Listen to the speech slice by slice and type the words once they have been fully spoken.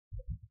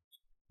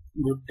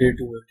Good day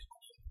to everyone.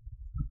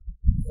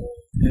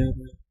 Here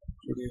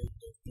today in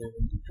the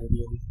present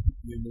tutorial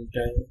we will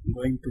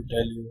going to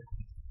tell you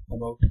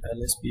about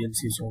LS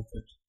PLC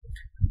software.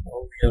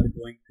 How we are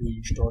going to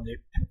install it,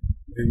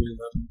 we will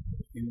learn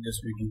in this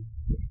video.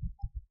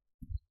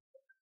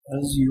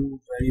 As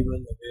you very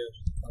well aware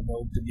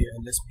about the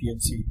LS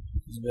PLC,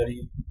 is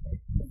very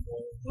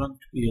rugged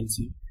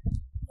PLC.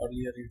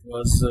 Earlier it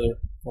was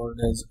called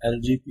as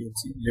LG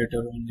PLC.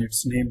 Later on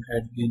its name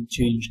had been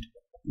changed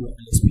to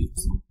LS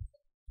PLC.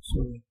 So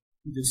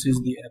this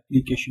is the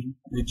application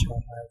which I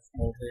have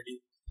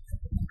already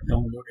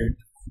downloaded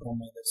from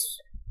this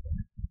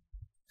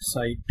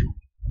site.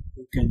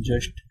 You can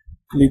just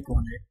click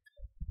on it.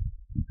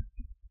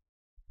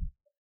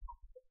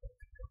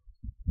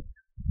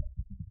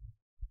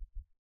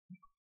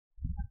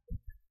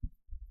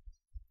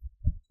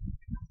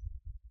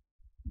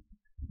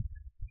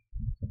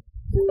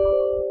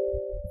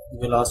 You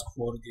will ask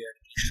for the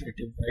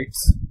administrative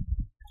rights.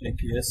 Click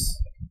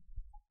yes.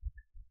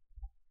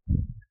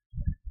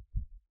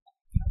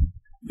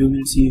 You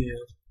will see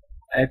here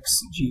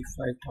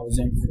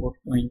XG5000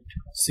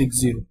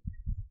 4.60.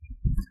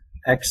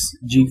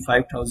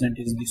 XG5000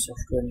 is the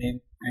software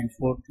name and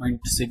 4.60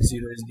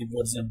 is the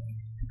version.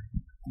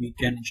 We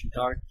can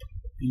start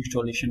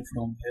installation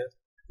from here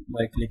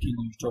by clicking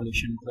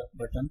installation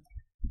button.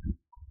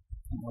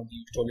 Now the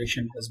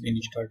installation has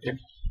been started.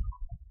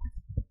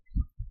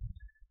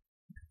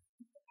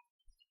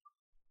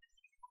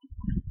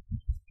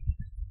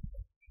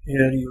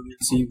 Here you will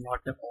see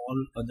what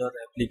all other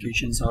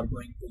applications are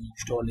going to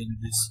install in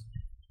this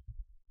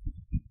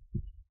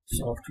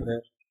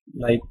software,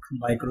 like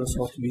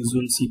Microsoft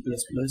Visual C++,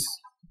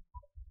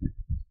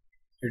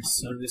 its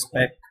service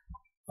pack,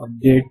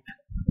 update,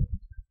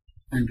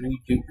 and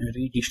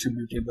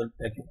redistributable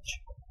package.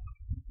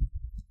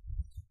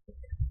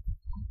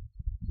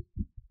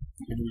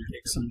 It will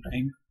take some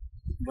time.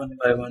 One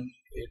by one,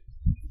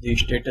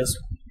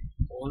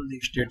 all the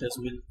status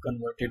will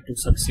convert it to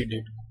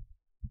succeeded.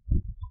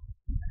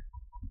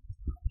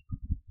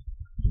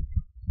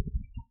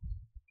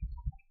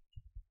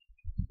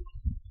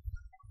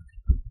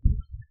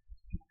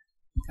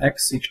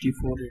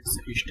 X64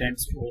 it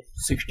stands for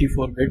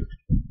 64-bit.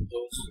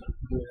 Those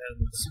who have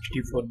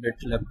 64-bit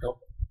laptop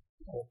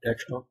or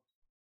desktop,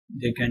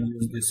 they can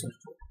use this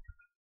software.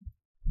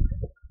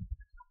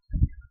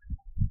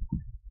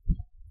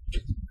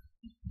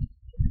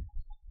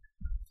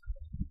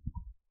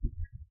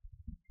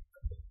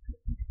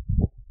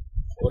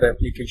 Our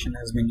application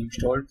has been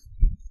installed.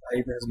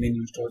 5 has been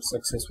installed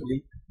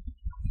successfully.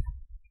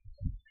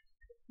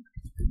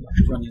 The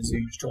last one is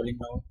installing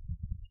now.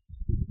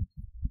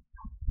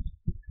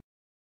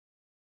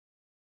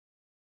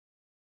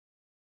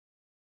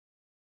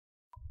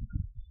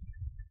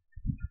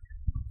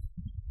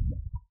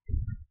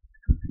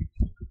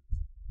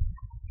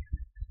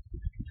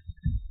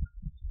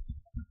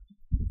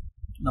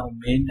 Now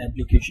main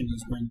application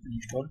is going to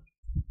install.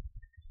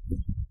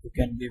 You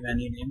can give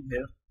any name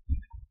here.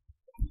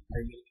 I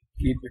will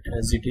keep it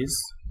as it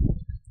is.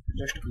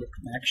 Just click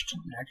next,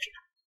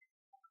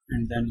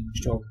 and then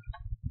install.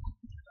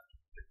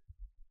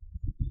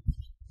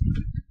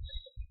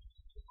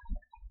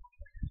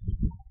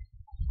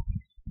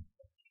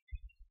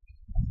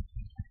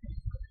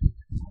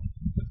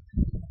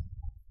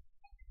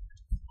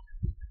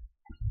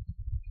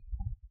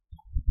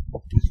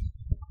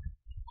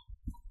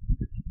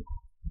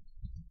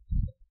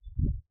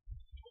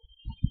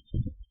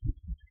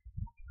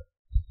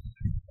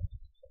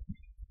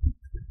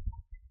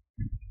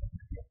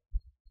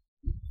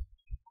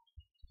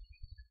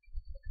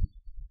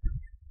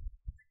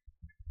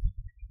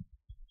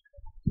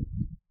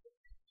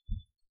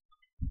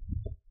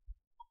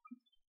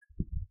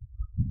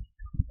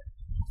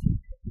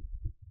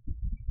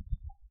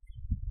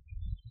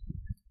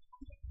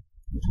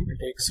 It will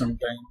take some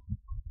time.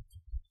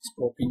 It's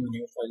popping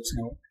new files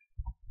now.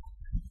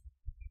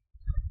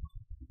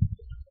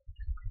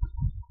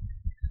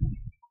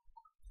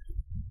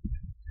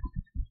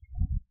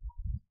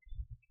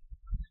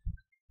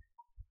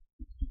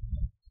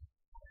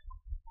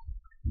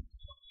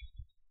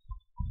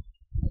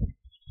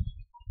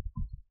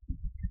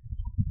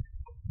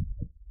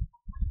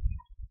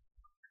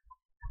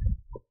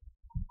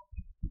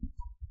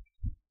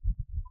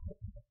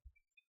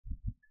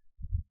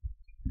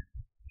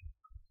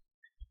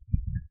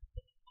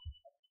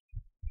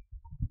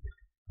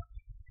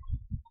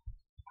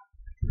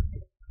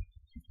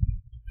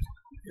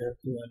 You have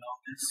to allow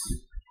this.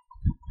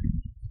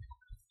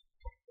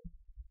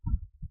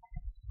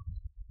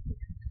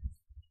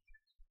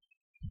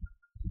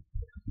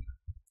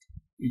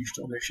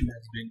 Installation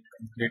has been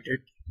completed.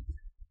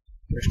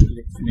 Just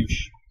click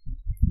finish.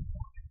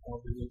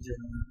 Now we will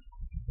just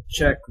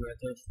check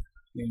whether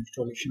the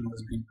installation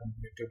has been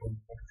completed or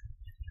not.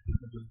 We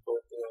will go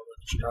to our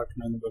start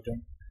menu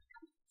button,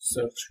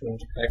 search for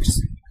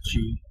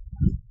XG5000.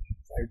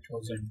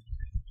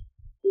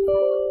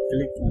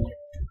 Click on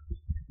it.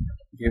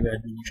 Give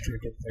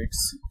administrative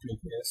rights.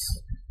 Click yes.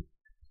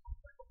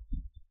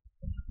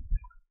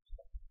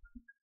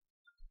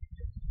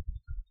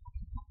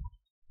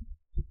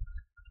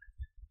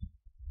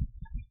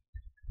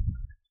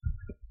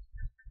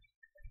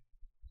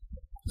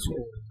 So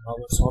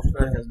our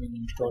software has been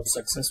installed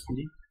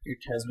successfully.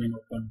 It has been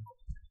opened.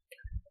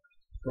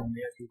 From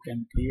here you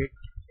can create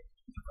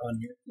a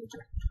new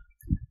project.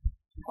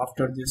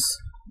 After this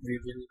we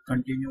will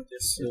continue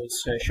this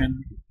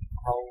session,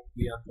 how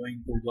we are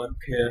going to work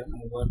here,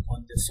 work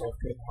on this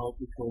software, how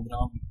to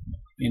program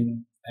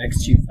in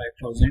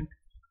XG5000.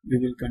 We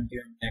will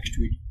continue in next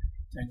video.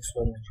 Thanks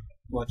for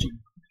watching.